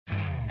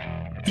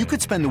You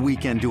could spend the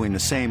weekend doing the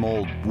same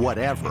old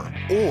whatever,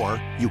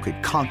 or you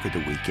could conquer the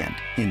weekend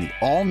in the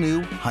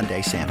all-new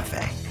Hyundai Santa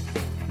Fe.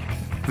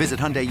 Visit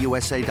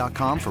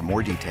HyundaiUSA.com for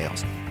more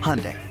details.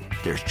 Hyundai,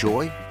 there's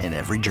joy in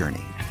every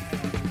journey.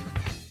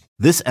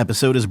 This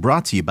episode is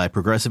brought to you by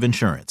Progressive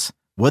Insurance.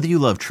 Whether you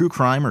love true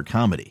crime or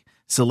comedy,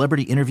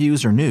 celebrity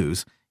interviews or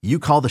news, you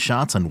call the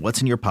shots on what's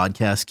in your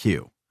podcast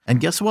queue. And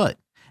guess what?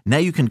 Now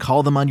you can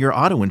call them on your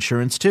auto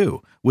insurance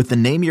too with the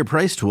Name Your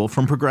Price tool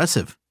from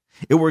Progressive.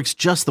 It works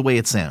just the way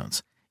it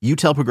sounds. You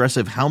tell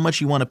Progressive how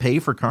much you want to pay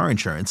for car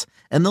insurance,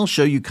 and they'll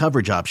show you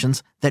coverage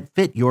options that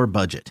fit your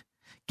budget.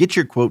 Get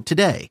your quote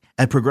today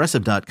at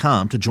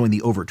Progressive.com to join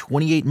the over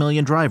 28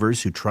 million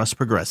drivers who trust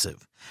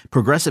Progressive.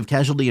 Progressive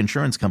Casualty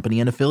Insurance Company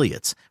and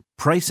Affiliates.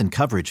 Price and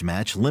coverage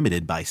match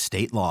limited by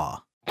state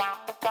law.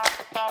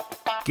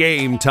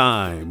 Game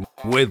Time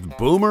with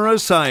Boomer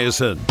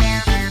Esiason.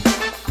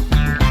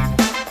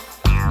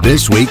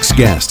 This week's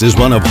guest is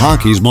one of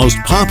hockey's most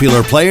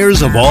popular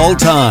players of all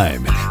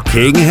time,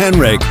 King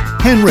Henrik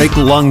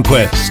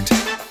Lundqvist.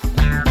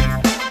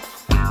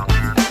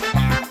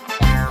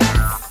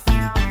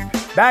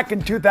 Back in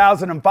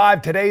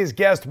 2005, today's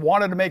guest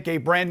wanted to make a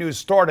brand new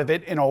start of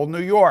it in Old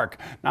New York.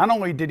 Not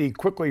only did he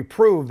quickly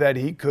prove that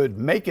he could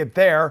make it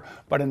there,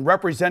 but in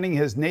representing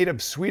his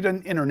native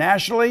Sweden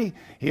internationally,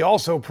 he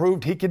also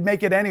proved he could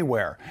make it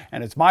anywhere.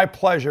 And it's my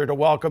pleasure to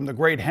welcome the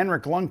great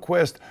Henrik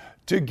Lundqvist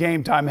to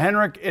Game Time.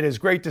 Henrik, it is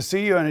great to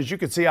see you. And as you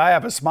can see, I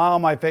have a smile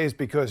on my face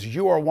because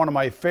you are one of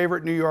my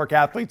favorite New York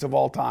athletes of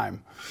all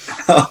time.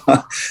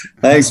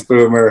 Thanks,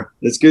 Boomer.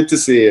 It's good to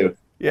see you.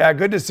 Yeah,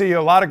 good to see you.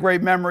 A lot of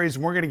great memories,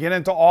 and we're going to get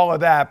into all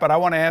of that. But I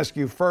want to ask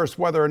you first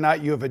whether or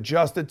not you have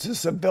adjusted to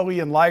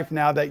civilian life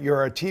now that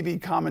you're a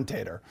TV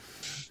commentator.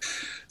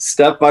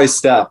 Step by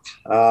step.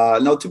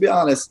 No, to be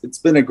honest, it's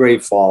been a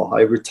great fall.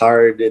 I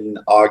retired in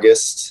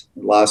August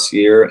last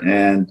year,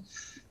 and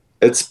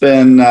it's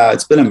been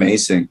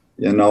amazing.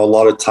 You know, a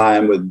lot of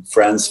time with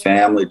friends,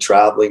 family,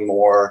 traveling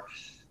more,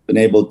 been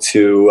able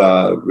to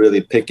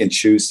really pick and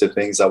choose the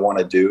things I want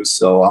to do.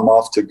 So I'm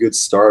off to a good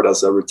start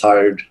as a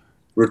retired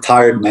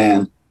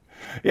man.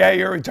 Yeah,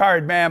 you're a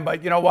retired man,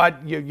 but you know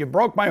what? You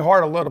broke my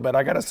heart a little bit.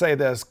 I got to say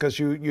this, because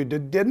you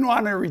didn't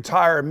want to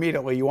retire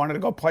immediately. You wanted to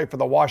go play for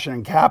the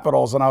Washington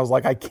Capitals, and I was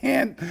like, I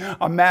can't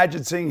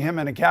imagine seeing him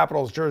in a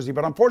Capitals jersey.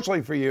 But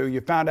unfortunately for you, you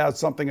found out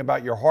something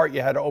about your heart.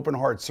 You had open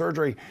heart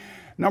surgery.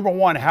 Number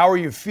one, how are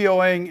you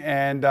feeling,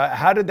 and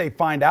how did they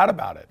find out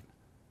about it?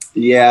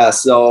 Yeah,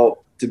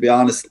 so to be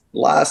honest,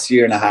 last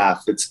year and a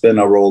half, it's been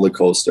a roller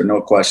coaster,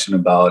 no question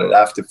about it.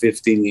 After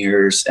 15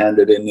 years,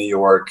 ended in New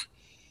York.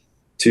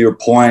 To your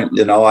point,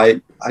 you know,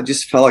 I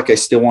just felt like I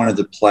still wanted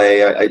to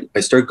play. I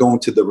started going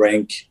to the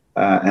rink,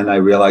 and I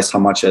realized how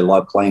much I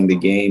love playing the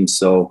game.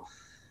 So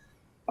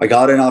I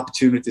got an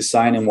opportunity to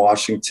sign in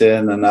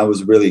Washington, and I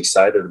was really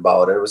excited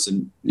about it. It was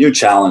a new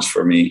challenge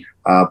for me.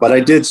 But I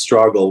did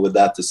struggle with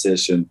that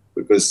decision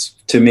because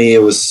to me, it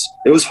was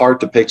hard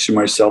to picture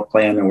myself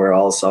playing anywhere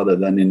else other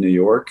than in New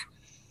York.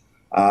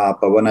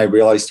 But when I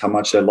realized how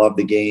much I love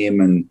the game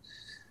and,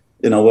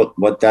 you know,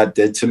 what that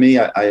did to me,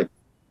 I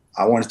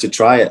wanted to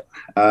try it.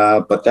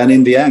 But then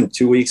in the end,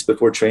 2 weeks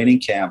before training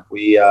camp,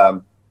 we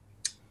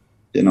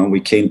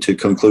came to a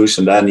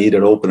conclusion that I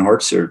needed open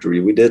heart surgery.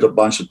 We did a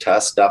bunch of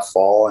tests that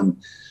fall,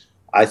 and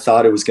I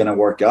thought it was going to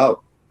work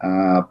out.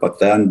 But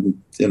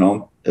then, you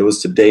know, it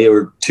was the day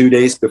or 2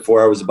 days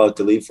before I was about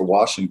to leave for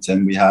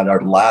Washington. We had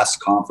our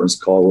last conference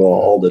call with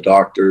all the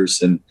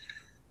doctors, and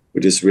we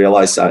just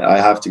realized I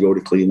have to go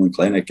to Cleveland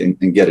Clinic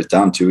and get it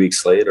done 2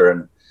 weeks later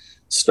and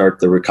start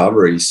the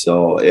recovery.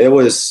 So it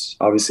was,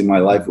 obviously my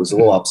life was a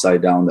little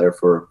upside down there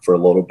for a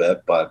little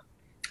bit, but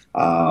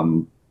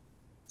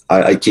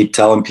I keep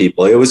telling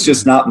people it was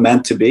just not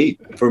meant to be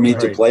for me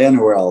to play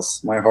anywhere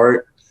else. My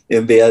heart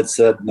in the end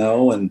said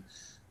no, and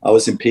I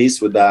was in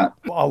peace with that.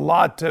 A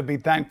lot to be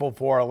thankful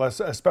for,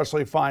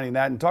 especially finding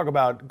that. And talk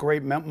about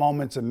great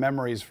moments and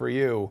memories for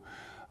you.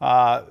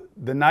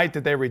 The night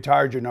that they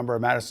retired your number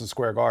at Madison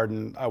Square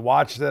Garden, I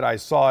watched it, I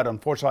saw it.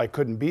 Unfortunately, I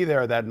couldn't be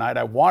there that night.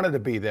 I wanted to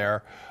be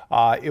there.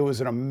 It was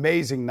an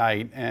amazing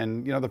night.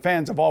 And, you know, the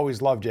fans have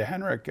always loved you,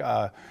 Henrik.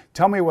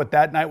 Tell me what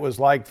that night was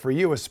like for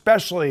you,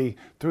 especially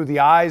through the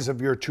eyes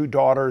of your two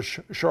daughters,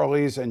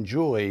 Charlize and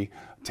Julie,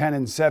 10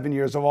 and 7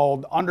 years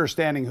old,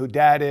 understanding who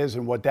Dad is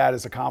and what Dad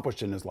has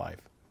accomplished in his life.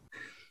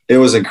 It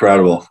was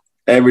incredible.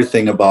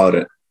 Everything about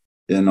it.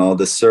 You know,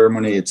 the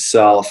ceremony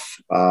itself,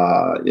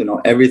 you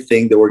know,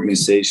 everything the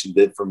organization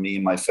did for me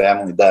and my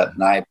family that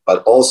night,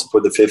 but also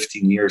for the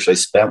 15 years I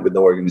spent with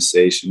the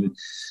organization.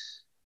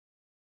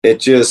 It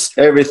just,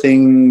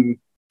 everything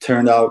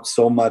turned out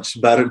so much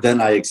better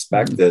than I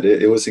expected.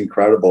 It was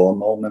incredible, a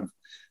moment,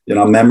 you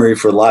know, memory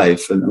for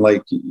life. And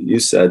like you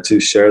said,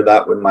 to share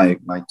that with my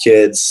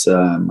kids,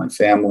 my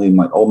family,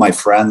 all my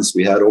friends.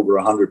 We had over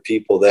 100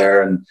 people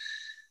there, and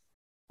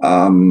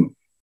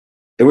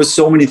there was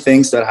so many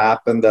things that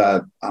happened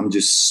that I'm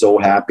just so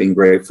happy and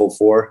grateful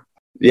for.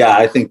 Yeah,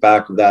 I think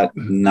back to that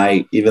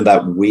night, even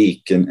that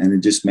week, and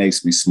it just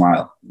makes me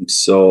smile.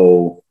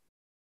 So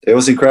it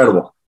was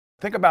incredible.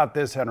 think about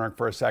this, Henrik,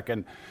 for a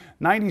second.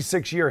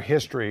 96-year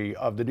history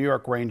of the New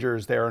York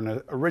Rangers. They're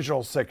an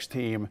original six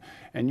team,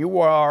 and you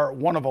are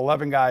one of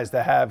 11 guys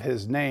that have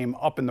his name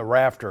up in the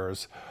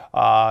rafters,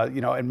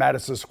 in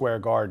Madison Square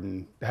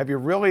Garden.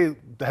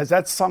 Has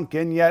that sunk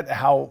in yet,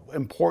 how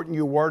important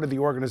you were to the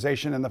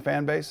organization and the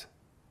fan base?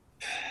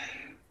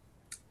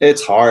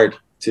 It's hard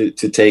to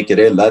take it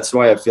in. That's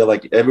why I feel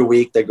like every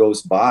week that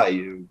goes by,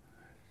 you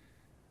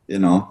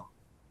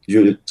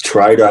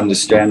try to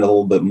understand a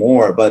little bit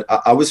more. But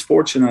I was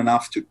fortunate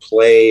enough to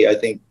play, I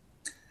think,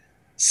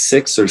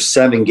 6 or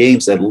 7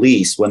 games at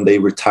least when they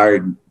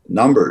retired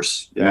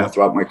numbers,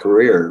 throughout my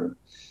career.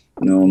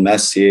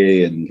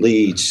 Messier and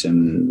Leach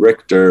and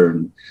Richter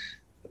and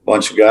a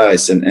bunch of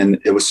guys. And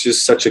it was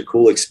just such a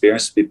cool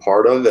experience to be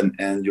part of.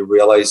 And you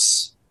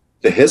realize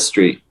the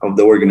history of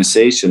the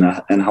organization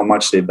and how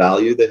much they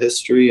value the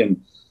history.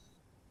 And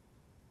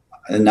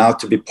now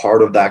to be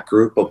part of that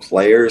group of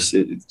players,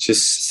 it's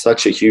just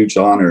such a huge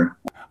honor.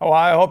 Oh,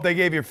 I hope they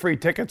gave you free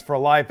tickets for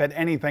life at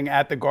anything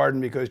at the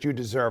Garden because you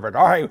deserve it.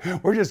 All right,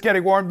 we're just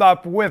getting warmed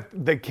up with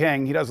the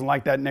King. He doesn't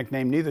like that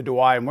nickname, neither do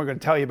I, and we're going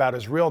to tell you about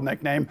his real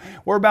nickname.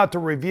 We're about to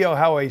reveal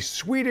how a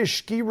Swedish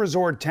ski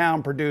resort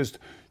town produced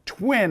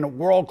twin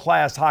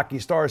world-class hockey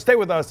stars. Stay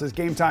with us as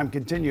Game Time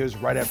continues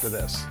right after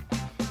this.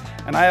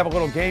 And I have a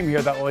little game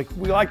here that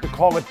we like to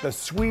call it the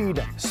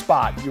Swede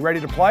Spot. You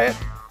ready to play it?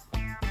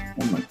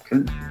 Oh my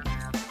goodness.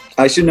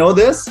 I should know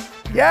this?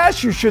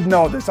 Yes, you should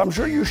know this. I'm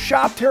sure you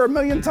shopped here a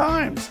million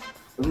times.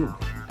 Ooh.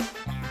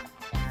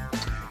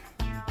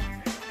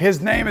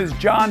 His name is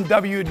John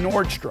W.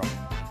 Nordstrom.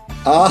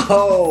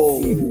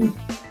 Oh.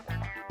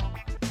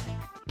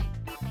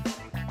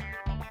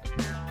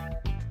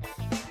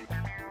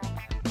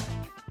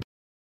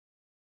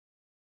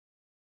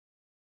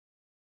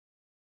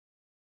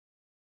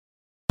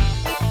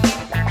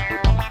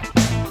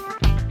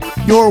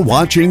 You're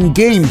watching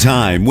Game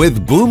Time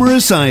with Boomer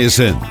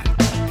Esiason.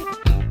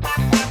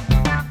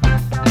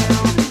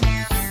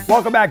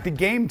 Welcome back to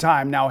Game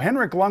Time. Now,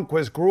 Henrik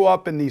Lundqvist grew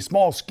up in the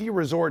small ski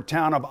resort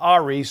town of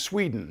Ari,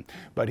 Sweden.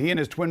 But he and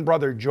his twin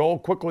brother Joel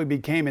quickly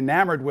became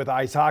enamored with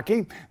ice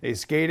hockey. They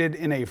skated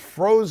in a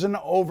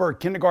frozen-over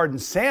kindergarten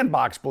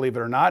sandbox, believe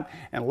it or not,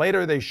 and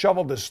later they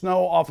shoveled the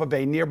snow off of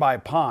a nearby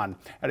pond.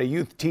 At a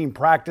youth team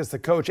practice, the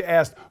coach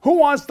asked, "Who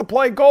wants to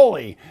play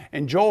goalie?"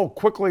 And Joel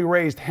quickly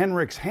raised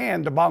Henrik's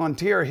hand to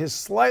volunteer his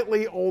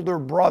slightly older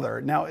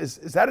brother. Now, is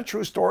that a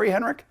true story,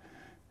 Henrik?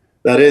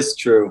 That is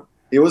true.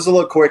 He was a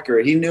little quicker.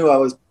 He knew I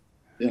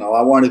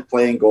wanted to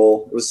play in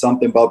goal. It was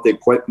something about the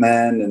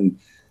equipment. And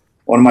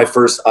one of my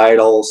first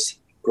idols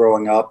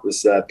growing up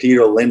was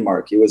Peter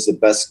Lindmark. He was the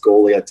best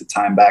goalie at the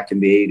time back in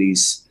the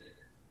 80s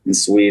in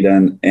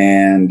Sweden.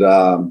 And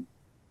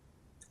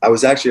I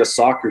was actually a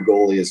soccer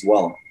goalie as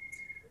well.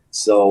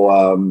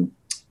 So,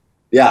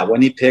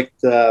 when he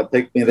picked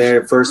me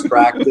there first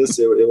practice,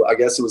 I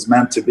guess it was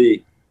meant to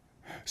be.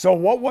 So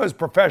what was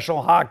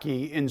professional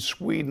hockey in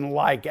Sweden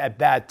like at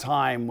that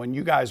time when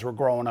you guys were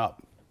growing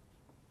up?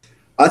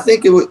 I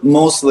think it was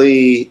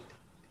mostly,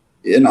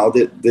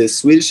 the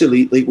Swedish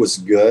Elite League was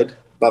good,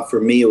 but for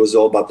me, it was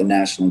all about the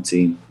national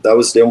team. That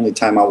was the only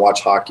time I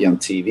watched hockey on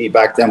TV.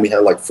 Back then, we had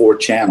like 4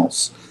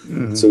 channels.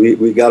 Mm-hmm. So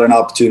we got an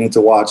opportunity to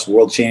watch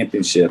World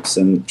Championships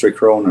and Tre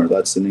Kronor.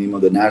 That's the name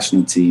of the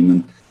national team.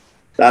 And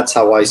that's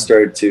how I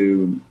started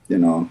to,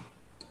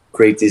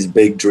 create these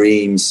big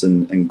dreams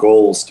and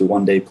goals to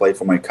one day play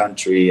for my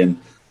country. And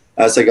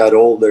as I got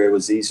older, it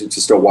was easier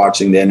to start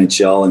watching the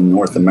NHL in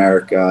North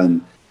America.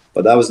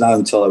 But that was not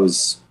until I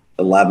was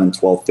 11,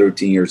 12,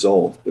 13 years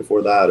old.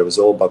 Before that, it was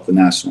all about the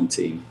national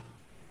team.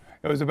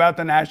 It was about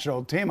the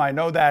national team. I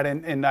know that.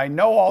 And I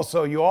know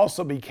also you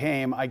also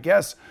became, I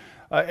guess,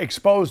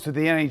 exposed to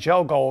the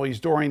NHL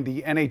goalies during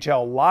the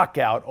NHL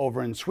lockout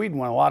over in Sweden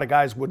when a lot of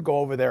guys would go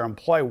over there and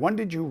play. When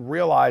did you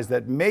realize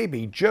that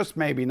maybe, just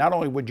maybe, not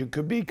only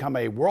could become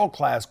a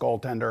world-class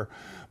goaltender,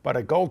 but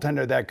a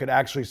goaltender that could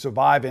actually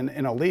survive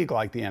in a league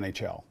like the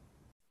NHL?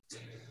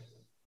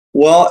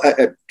 Well,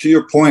 to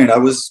your point, I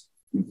was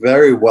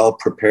very well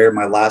prepared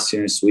my last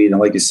year in Sweden.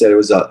 Like you said, it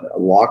was a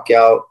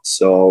lockout.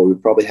 So we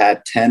probably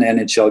had 10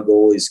 NHL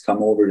goalies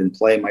come over and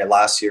play my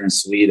last year in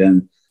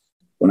Sweden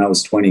when I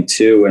was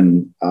 22.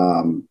 And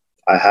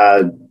I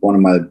had one of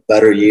my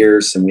better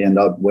years and we ended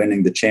up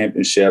winning the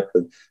championship.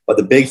 But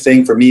the big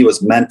thing for me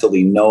was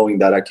mentally knowing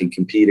that I can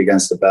compete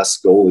against the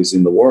best goalies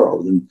in the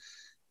world. And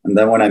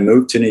then when I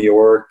moved to New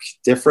York,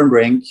 different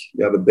rink,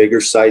 you have a bigger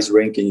size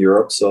rink in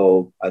Europe.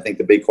 So I think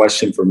the big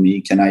question for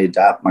me, can I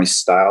adapt my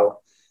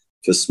style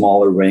to a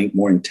smaller rink,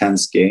 more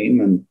intense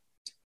game? And,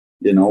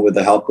 with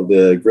the help of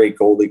a great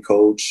goalie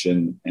coach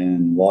and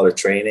a lot of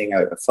training,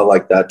 I felt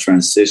like that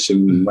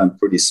transition went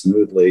pretty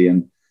smoothly.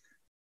 And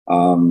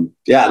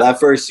that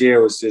first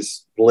year was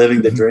just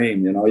living the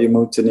dream. You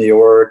move to New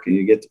York and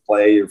you get to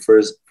play your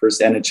first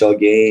NHL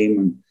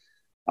game.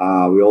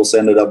 And we also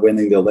ended up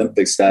winning the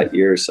Olympics that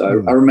year. So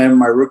I remember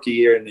my rookie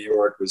year in New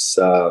York was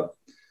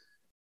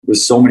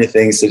so many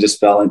things that just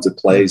fell into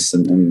place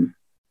and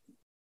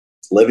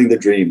living the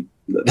dream.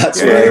 That's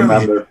what I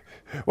remember.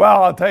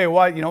 Well, I'll tell you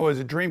what, it was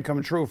a dream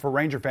come true for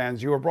Ranger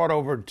fans. You were brought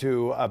over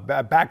to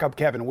back up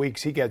Kevin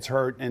Weeks. He gets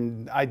hurt.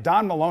 And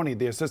Don Maloney,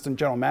 the assistant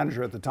general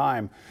manager at the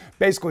time,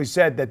 basically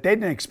said that they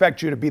didn't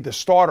expect you to be the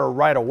starter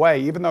right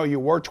away, even though you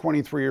were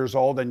 23 years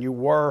old and you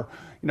were,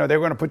 they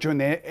were going to put you in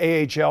the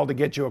AHL to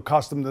get you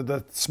accustomed to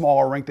the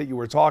smaller rink that you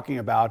were talking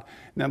about.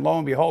 And then lo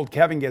and behold,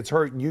 Kevin gets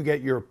hurt and you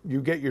get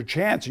your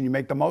chance and you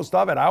make the most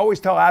of it. I always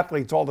tell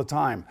athletes all the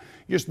time,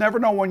 you just never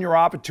know when your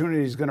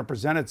opportunity is going to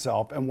present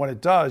itself. And when it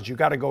does, you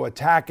got to go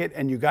attack it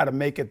and you got to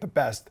make it the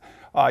best.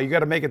 You got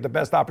to make it the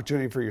best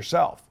opportunity for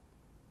yourself.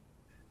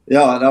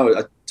 Yeah, no,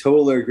 I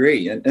totally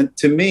agree. And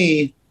to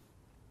me,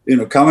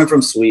 coming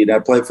from Sweden, I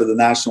played for the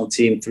national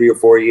team 3 or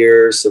 4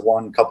 years,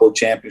 won a couple of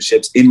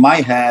championships. In my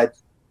head,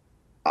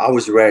 I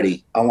was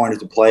ready. I wanted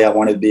to play. I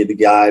wanted to be the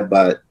guy.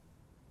 But,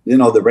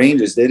 the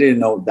Rangers, they didn't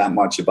know that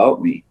much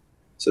about me.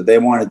 So they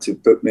wanted to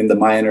put me in the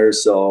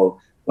minors.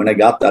 So when I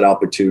got that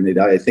opportunity,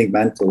 I think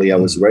mentally I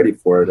was ready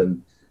for it.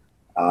 And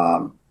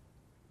a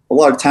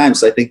lot of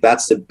times I think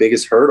that's the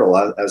biggest hurdle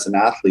as an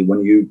athlete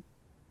when you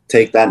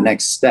take that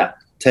next step.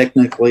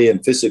 Technically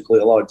and physically,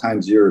 a lot of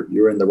times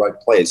you're in the right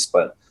place.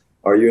 But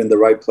are you in the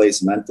right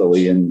place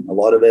mentally? And a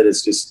lot of it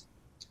is just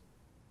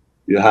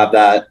you have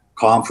that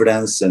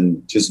confidence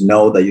and just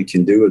know that you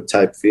can do it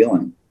type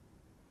feeling.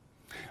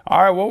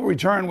 All right, we'll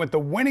return with the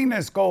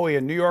winningest goalie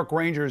in New York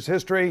Rangers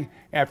history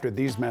after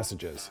these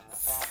messages.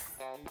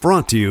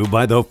 Brought to you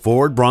by the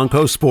Ford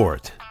Bronco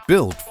Sport.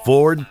 Built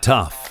Ford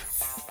tough.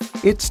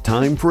 It's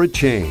time for a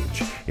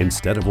change.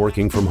 Instead of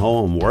working from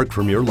home, work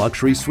from your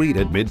luxury suite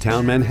at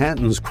Midtown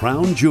Manhattan's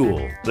crown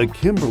jewel, the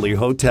Kimberly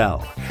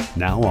Hotel.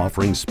 Now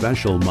offering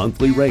special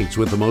monthly rates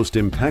with the most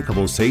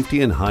impeccable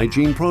safety and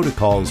hygiene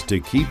protocols to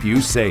keep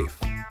you safe.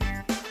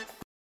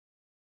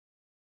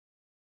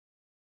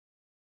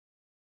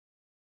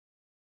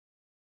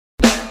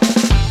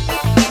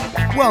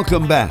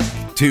 Welcome back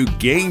to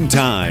Game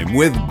Time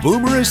with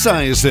Boomer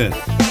Esiason.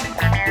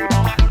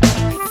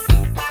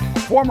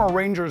 Former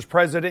Rangers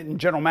president and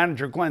general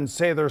manager Glenn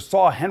Sather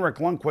saw Henrik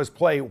Lundqvist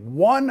play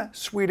one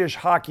Swedish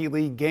Hockey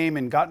League game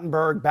in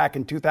Gothenburg back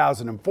in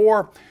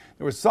 2004.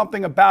 There was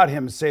something about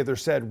him, Sather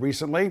said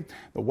recently,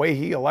 the way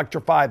he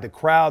electrified the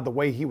crowd, the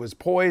way he was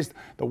poised,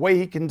 the way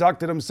he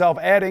conducted himself,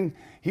 adding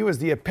he was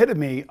the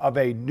epitome of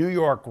a New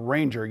York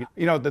Ranger.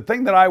 The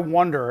thing that I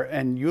wonder,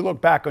 and you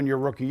look back on your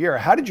rookie year,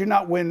 how did you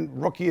not win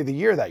Rookie of the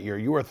Year that year?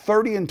 You were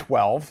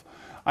 30-12.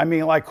 I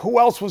mean, who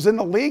else was in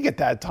the league at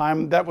that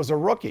time that was a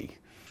rookie?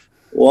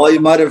 Well, you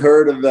might have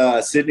heard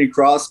of Sidney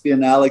Crosby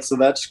and Alex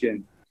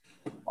Ovechkin.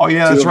 Oh,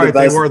 yeah, that's right. Two of the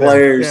best they were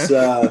players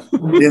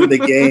in the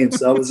game.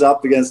 So I was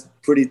up against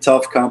pretty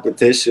tough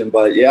competition.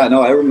 But,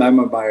 I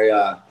remember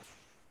my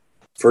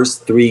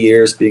first 3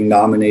 years being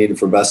nominated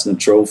for Vezina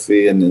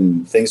Trophy,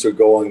 and things were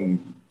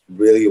going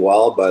really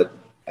well. But,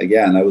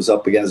 again, I was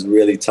up against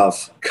really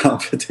tough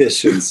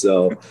competition.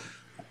 So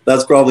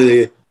that's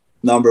probably the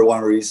number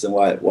one reason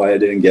why I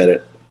didn't get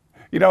it.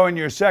 In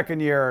your second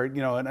year,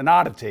 an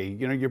oddity,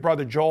 your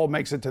brother Joel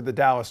makes it to the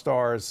Dallas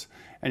Stars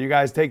and you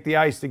guys take the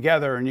ice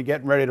together and you're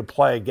getting ready to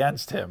play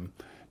against him.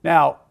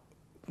 Now,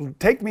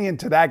 take me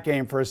into that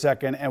game for a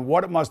second and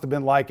what it must have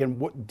been like.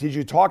 And did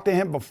you talk to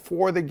him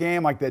before the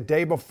game, like the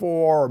day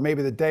before or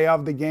maybe the day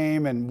of the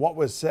game, and what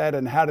was said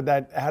and how did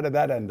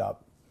that end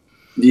up?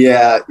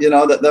 Yeah,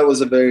 that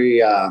was a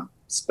very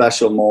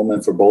special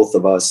moment for both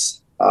of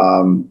us.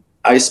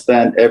 I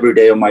spent every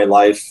day of my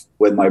life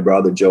with my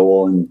brother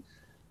Joel, and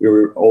we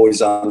were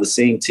always on the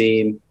same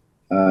team,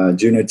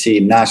 junior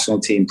team, national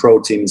team, pro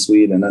team in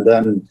Sweden. And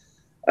then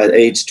at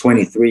age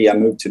 23, I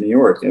moved to New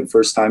York. And the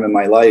first time in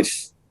my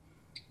life,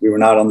 we were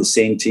not on the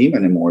same team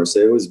anymore. So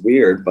it was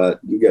weird,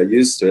 but you got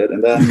used to it.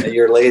 And then a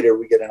year later,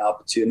 we get an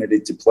opportunity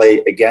to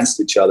play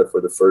against each other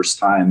for the first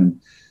time.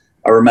 And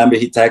I remember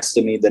he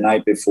texted me the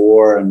night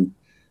before, and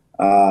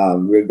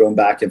we were going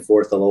back and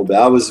forth a little bit.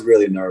 I was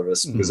really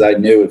nervous because I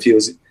knew if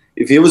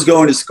he was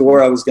going to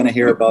score, I was going to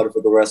hear about it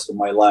for the rest of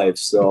my life.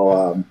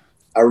 So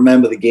I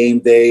remember the game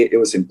day. It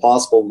was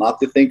impossible not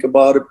to think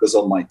about it because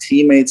all my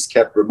teammates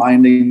kept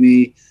reminding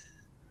me.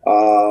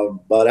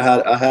 But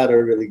I had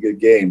a really good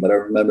game. But I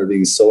remember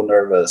being so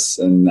nervous.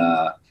 And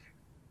at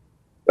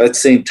the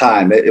same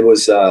time, it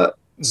was a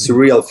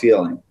surreal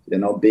feeling,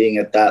 being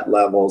at that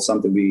level,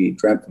 something we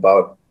dreamt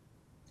about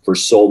for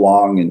so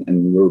long.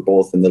 And we were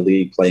both in the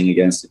league playing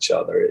against each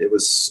other. It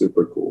was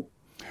super cool.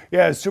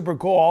 Yeah, it's super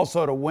cool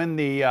also to win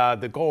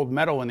the gold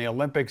medal in the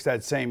Olympics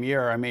that same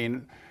year. I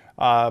mean,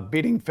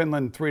 beating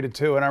Finland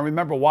 3-2. And I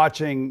remember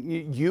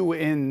watching you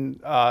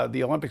in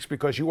the Olympics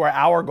because you were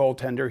our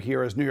goaltender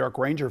here as New York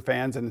Ranger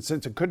fans. And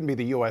since it couldn't be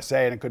the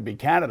USA and it could be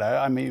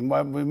Canada, I mean,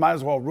 we might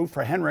as well root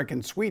for Henrik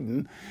in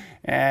Sweden.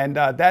 And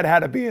that had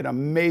to be an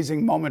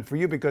amazing moment for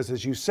you because,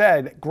 as you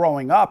said,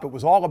 growing up, it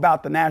was all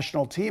about the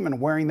national team and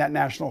wearing that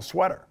national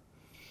sweater.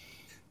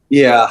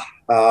 Yeah.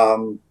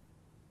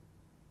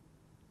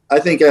 I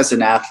think as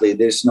an athlete,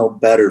 there's no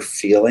better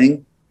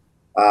feeling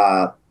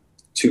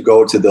to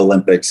go to the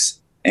Olympics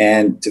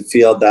and to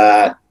feel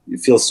that you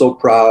feel so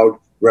proud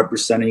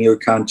representing your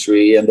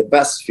country. And the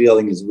best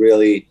feeling is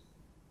really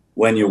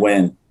when you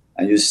win.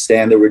 And you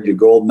stand there with your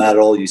gold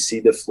medal, you see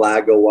the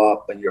flag go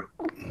up, and you're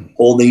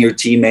holding your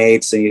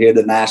teammates, and you hear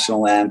the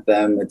national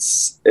anthem.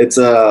 It's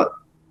a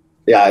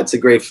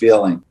great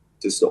feeling.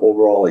 Just the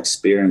overall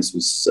experience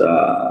was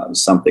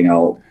something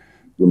I'll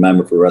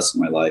remember for the rest of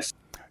my life.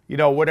 You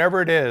know,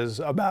 whatever it is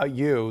about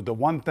you, the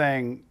one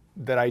thing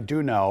that I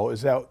do know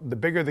is that the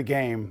bigger the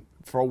game,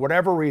 for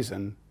whatever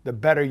reason, the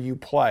better you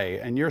play.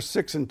 And you're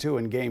 6-2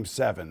 in Game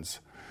 7s.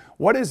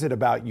 What is it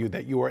about you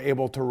that you were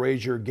able to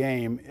raise your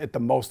game at the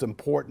most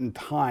important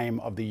time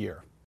of the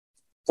year?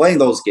 Playing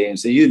those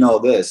games, and you know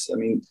this, I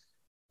mean,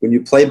 when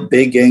you play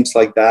big games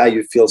like that,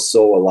 you feel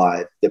so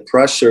alive. The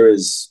pressure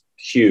is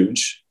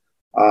huge.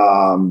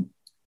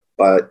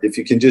 But if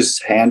you can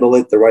just handle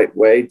it the right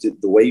way,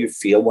 the way you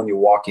feel when you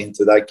walk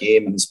into that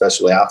game, and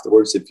especially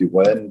afterwards, if you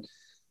win,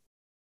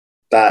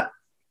 that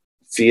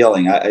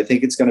feeling, I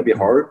think it's going to be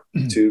hard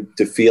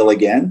to feel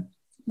again.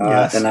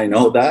 Yes. And I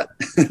know that.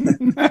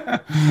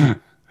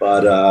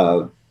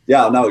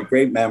 But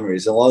great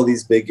memories. A lot of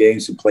these big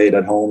games we played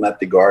at home at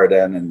the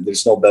Garden, and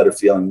there's no better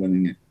feeling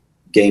winning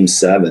Game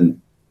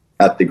 7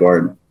 at the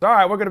Garden. All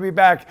right, we're going to be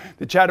back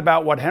to chat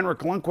about what Henrik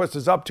Lundqvist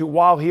is up to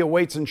while he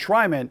awaits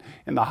enshrinement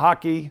in the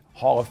Hockey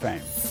Hall of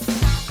Fame.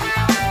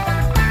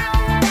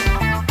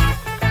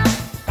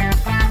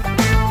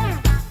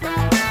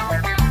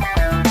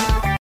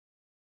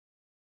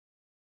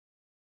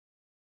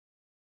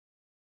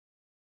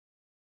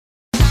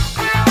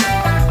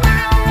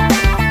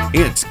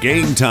 It's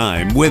game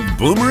time with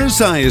Boomer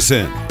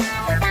Esiason.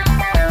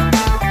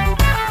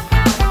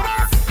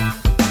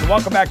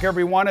 Welcome back,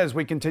 everyone, as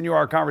we continue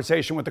our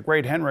conversation with the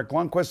great Henrik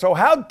Lundqvist. So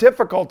how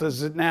difficult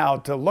is it now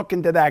to look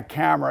into that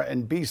camera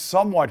and be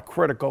somewhat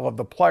critical of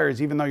the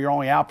players, even though you're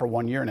only out for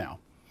 1 year now?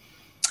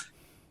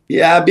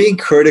 Yeah, being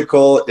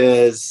critical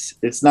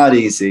it's not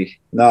easy.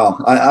 No,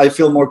 I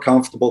feel more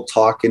comfortable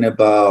talking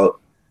about,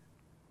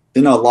 a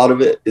lot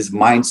of it is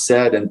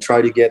mindset and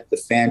try to get the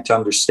fan to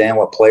understand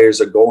what players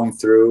are going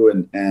through.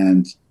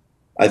 And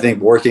I think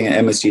working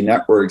at MSG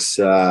Networks,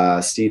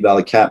 Steve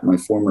Valiquette, my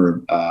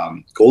former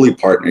goalie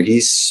partner,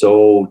 he's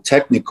so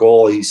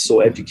technical, he's so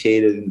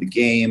educated in the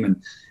game,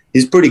 and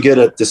he's pretty good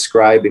at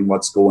describing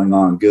what's going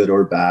on, good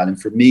or bad. And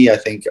for me, I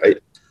think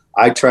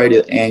I try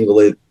to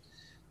angle it,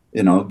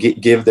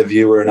 give the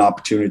viewer an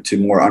opportunity to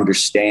more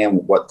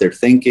understand what they're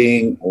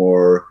thinking,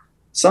 or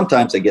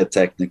sometimes I get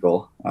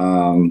technical.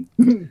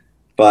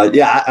 But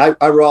yeah,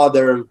 I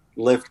rather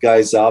lift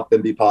guys up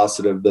and be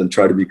positive than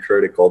try to be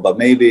critical. But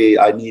maybe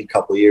I need a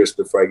couple of years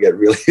before I get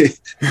really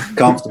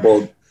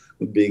comfortable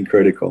with being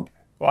critical.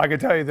 Well, I can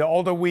tell you, the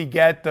older we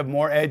get, the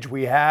more edge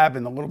we have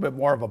and a little bit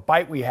more of a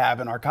bite we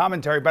have in our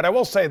commentary. But I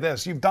will say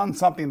this, you've done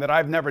something that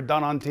I've never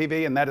done on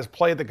TV, and that is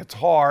play the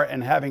guitar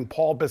and having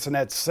Paul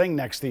Bissonnette sing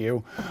next to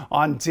you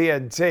on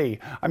TNT.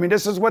 I mean,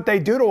 this is what they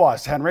do to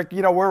us, Henrik.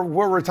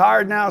 We're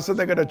retired now, so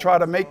they're going to try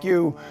to make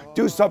you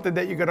do something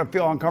that you're going to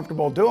feel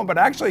uncomfortable doing, but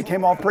actually it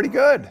came off pretty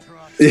good.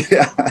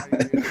 Yeah.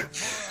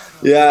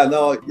 Yeah,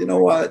 no, you know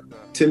what?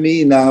 To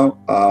me now,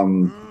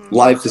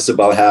 life is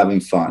about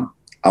having fun.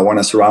 I want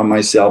to surround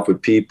myself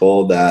with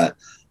people that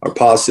are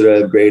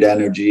positive, great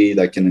energy,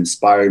 that can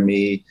inspire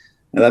me.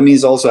 And that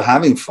means also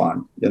having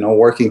fun.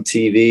 Working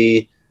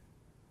TV,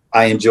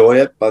 I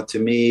enjoy it. But to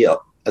me,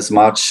 as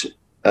much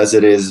as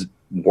it is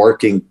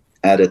working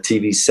at a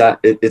TV set,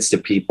 it's the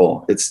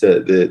people. It's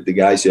the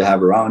guys you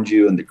have around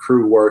you and the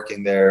crew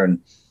working there. And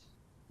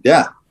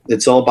yeah,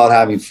 it's all about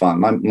having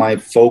fun. My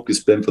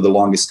focus been for the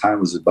longest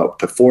time was about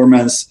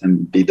performance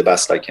and be the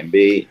best I can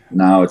be.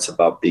 Now it's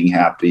about being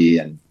happy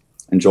and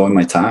enjoying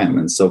my time,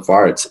 and so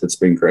far it's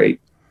been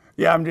great.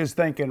 Yeah, I'm just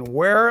thinking,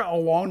 where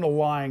along the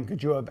line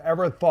could you have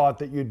ever thought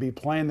that you'd be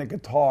playing the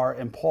guitar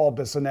and Paul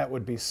Bissonnette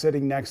would be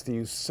sitting next to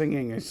you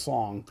singing a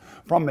song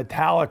from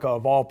Metallica,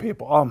 of all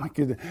people? Oh my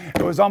goodness,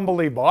 it was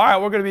unbelievable. All right,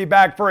 we're going to be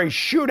back for a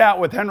shootout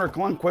with Henrik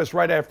Lundqvist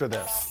right after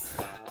this.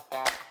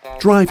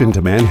 Drive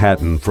into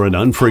Manhattan for an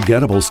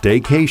unforgettable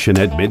staycation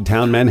at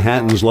Midtown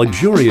Manhattan's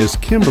luxurious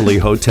Kimberly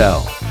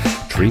Hotel.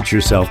 Treat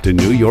yourself to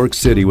New York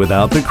City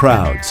without the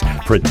crowds,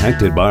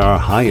 protected by our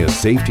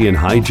highest safety and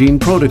hygiene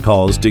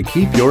protocols to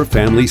keep your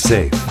family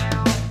safe.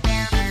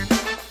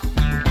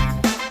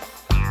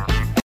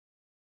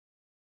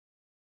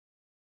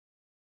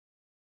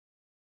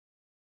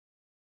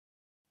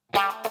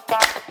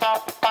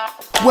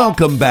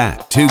 Welcome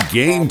back to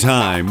Game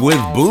Time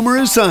with Boomer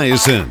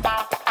Esiason.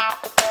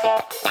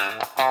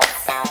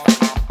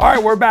 All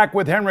right, we're back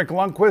with Henrik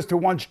Lundqvist, who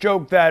once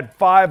joked that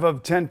 5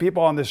 of 10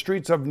 people on the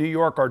streets of New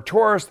York are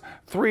tourists.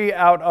 3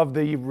 out of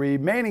the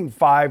remaining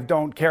 5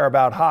 don't care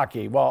about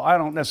hockey. Well, I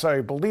don't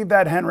necessarily believe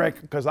that,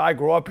 Henrik, because I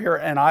grew up here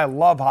and I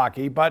love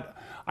hockey, but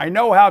I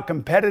know how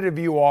competitive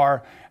you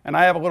are, and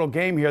I have a little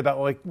game here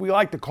that we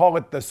like to call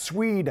it the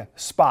Swede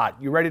spot.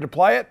 You ready to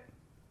play it?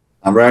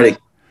 I'm ready.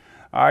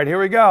 All right,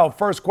 here we go.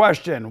 First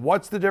question.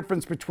 What's the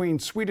difference between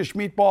Swedish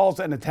meatballs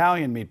and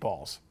Italian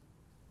meatballs?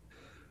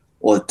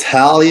 Well,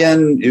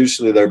 Italian,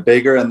 usually they're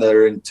bigger and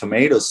they're in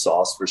tomato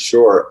sauce for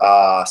sure.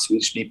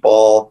 Swedish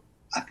meatball,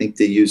 I think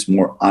they use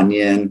more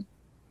onion.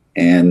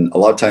 And a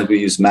lot of times we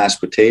use mashed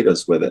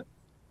potatoes with it.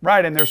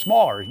 Right, and they're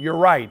smaller. You're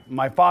right.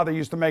 My father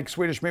used to make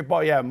Swedish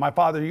meatball. Yeah, my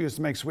father used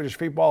to make Swedish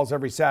meatballs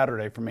every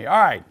Saturday for me. All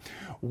right.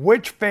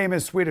 Which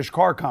famous Swedish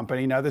car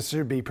company, now this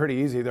should be pretty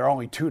easy, there are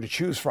only two to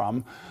choose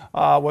from,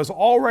 was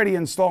already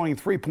installing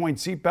 3-point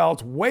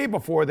seatbelts way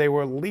before they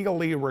were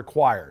legally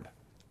required?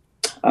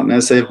 I'm going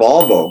to say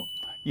Volvo.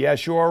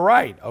 Yes, you are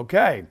right.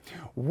 Okay.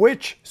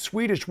 Which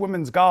Swedish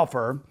women's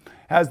golfer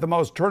has the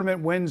most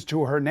tournament wins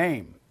to her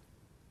name?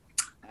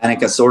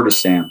 Annika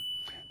Sorenstam.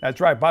 That's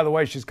right. By the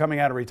way, she's coming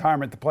out of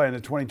retirement to play in the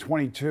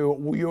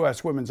 2022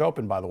 U.S. Women's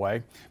Open, by the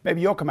way.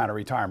 Maybe you'll come out of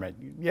retirement.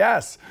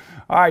 Yes.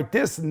 All right.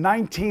 This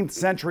 19th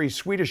century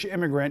Swedish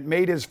immigrant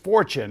made his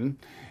fortune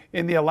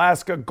in the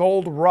Alaska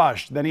gold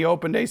rush. Then he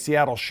opened a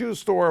Seattle shoe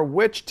store,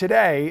 which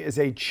today is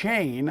a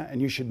chain,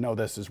 and you should know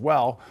this as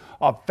well,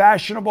 of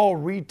fashionable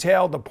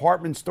retail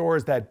department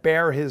stores that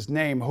bear his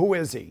name. Who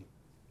is he?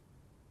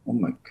 Oh,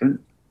 my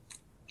goodness.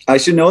 I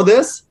should know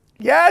this?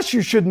 Yes,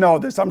 you should know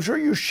this. I'm sure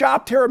you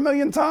shopped here a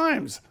million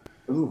times.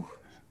 Ooh.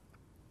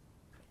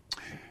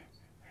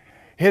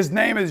 His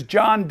name is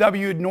John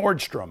W.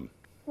 Nordstrom.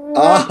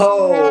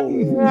 Oh,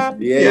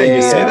 yeah,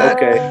 you say that.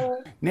 Okay.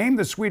 Name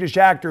the Swedish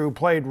actor who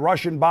played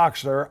Russian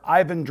boxer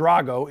Ivan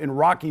Drago in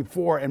Rocky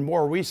IV and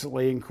more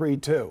recently in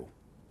Creed II.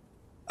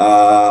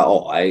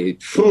 I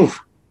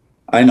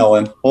know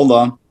him. Hold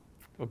on.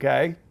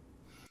 Okay.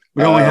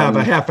 We only have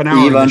a half an hour.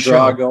 Ivan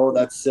Drago.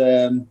 That's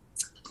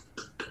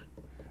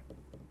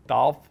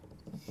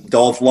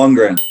Dolph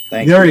Lundgren.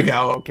 Thank you. There you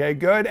go. Okay,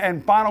 good.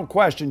 And final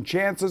question.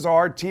 Chances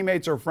are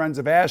teammates or friends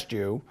have asked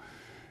you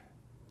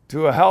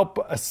to help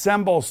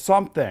assemble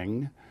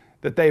something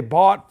that they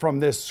bought from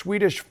this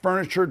Swedish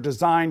furniture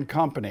design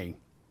company.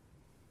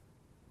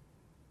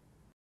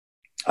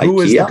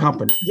 Who is the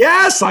company?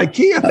 Yes,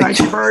 IKEA. Thank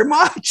you very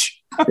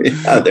much.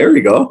 Yeah, there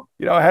we go.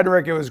 You know,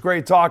 Henrik, it was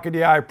great talking to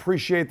you. I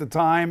appreciate the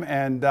time,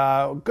 and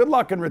good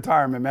luck in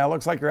retirement, man. It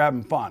looks like you're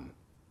having fun.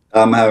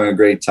 I'm having a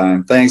great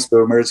time. Thanks,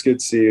 Boomer. It's good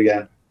to see you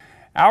again.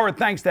 Our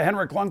thanks to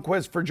Henrik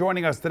Lundqvist for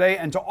joining us today,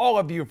 and to all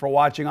of you for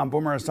watching on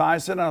Boomer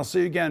Esiason. And I'll see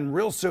you again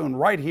real soon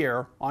right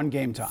here on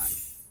Game Time.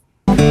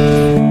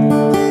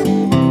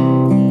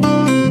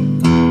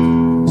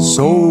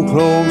 So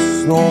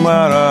close, no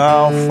matter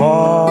how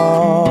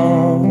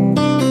far.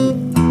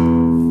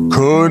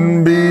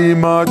 Couldn't be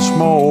much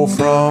more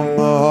from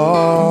the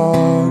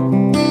heart.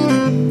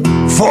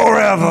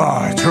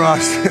 Forever,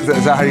 trust.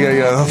 That's how you get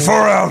it.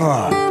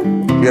 Forever.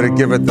 You gotta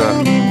give it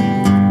the.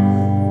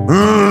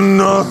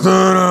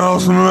 Nothing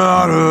else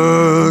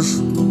matters.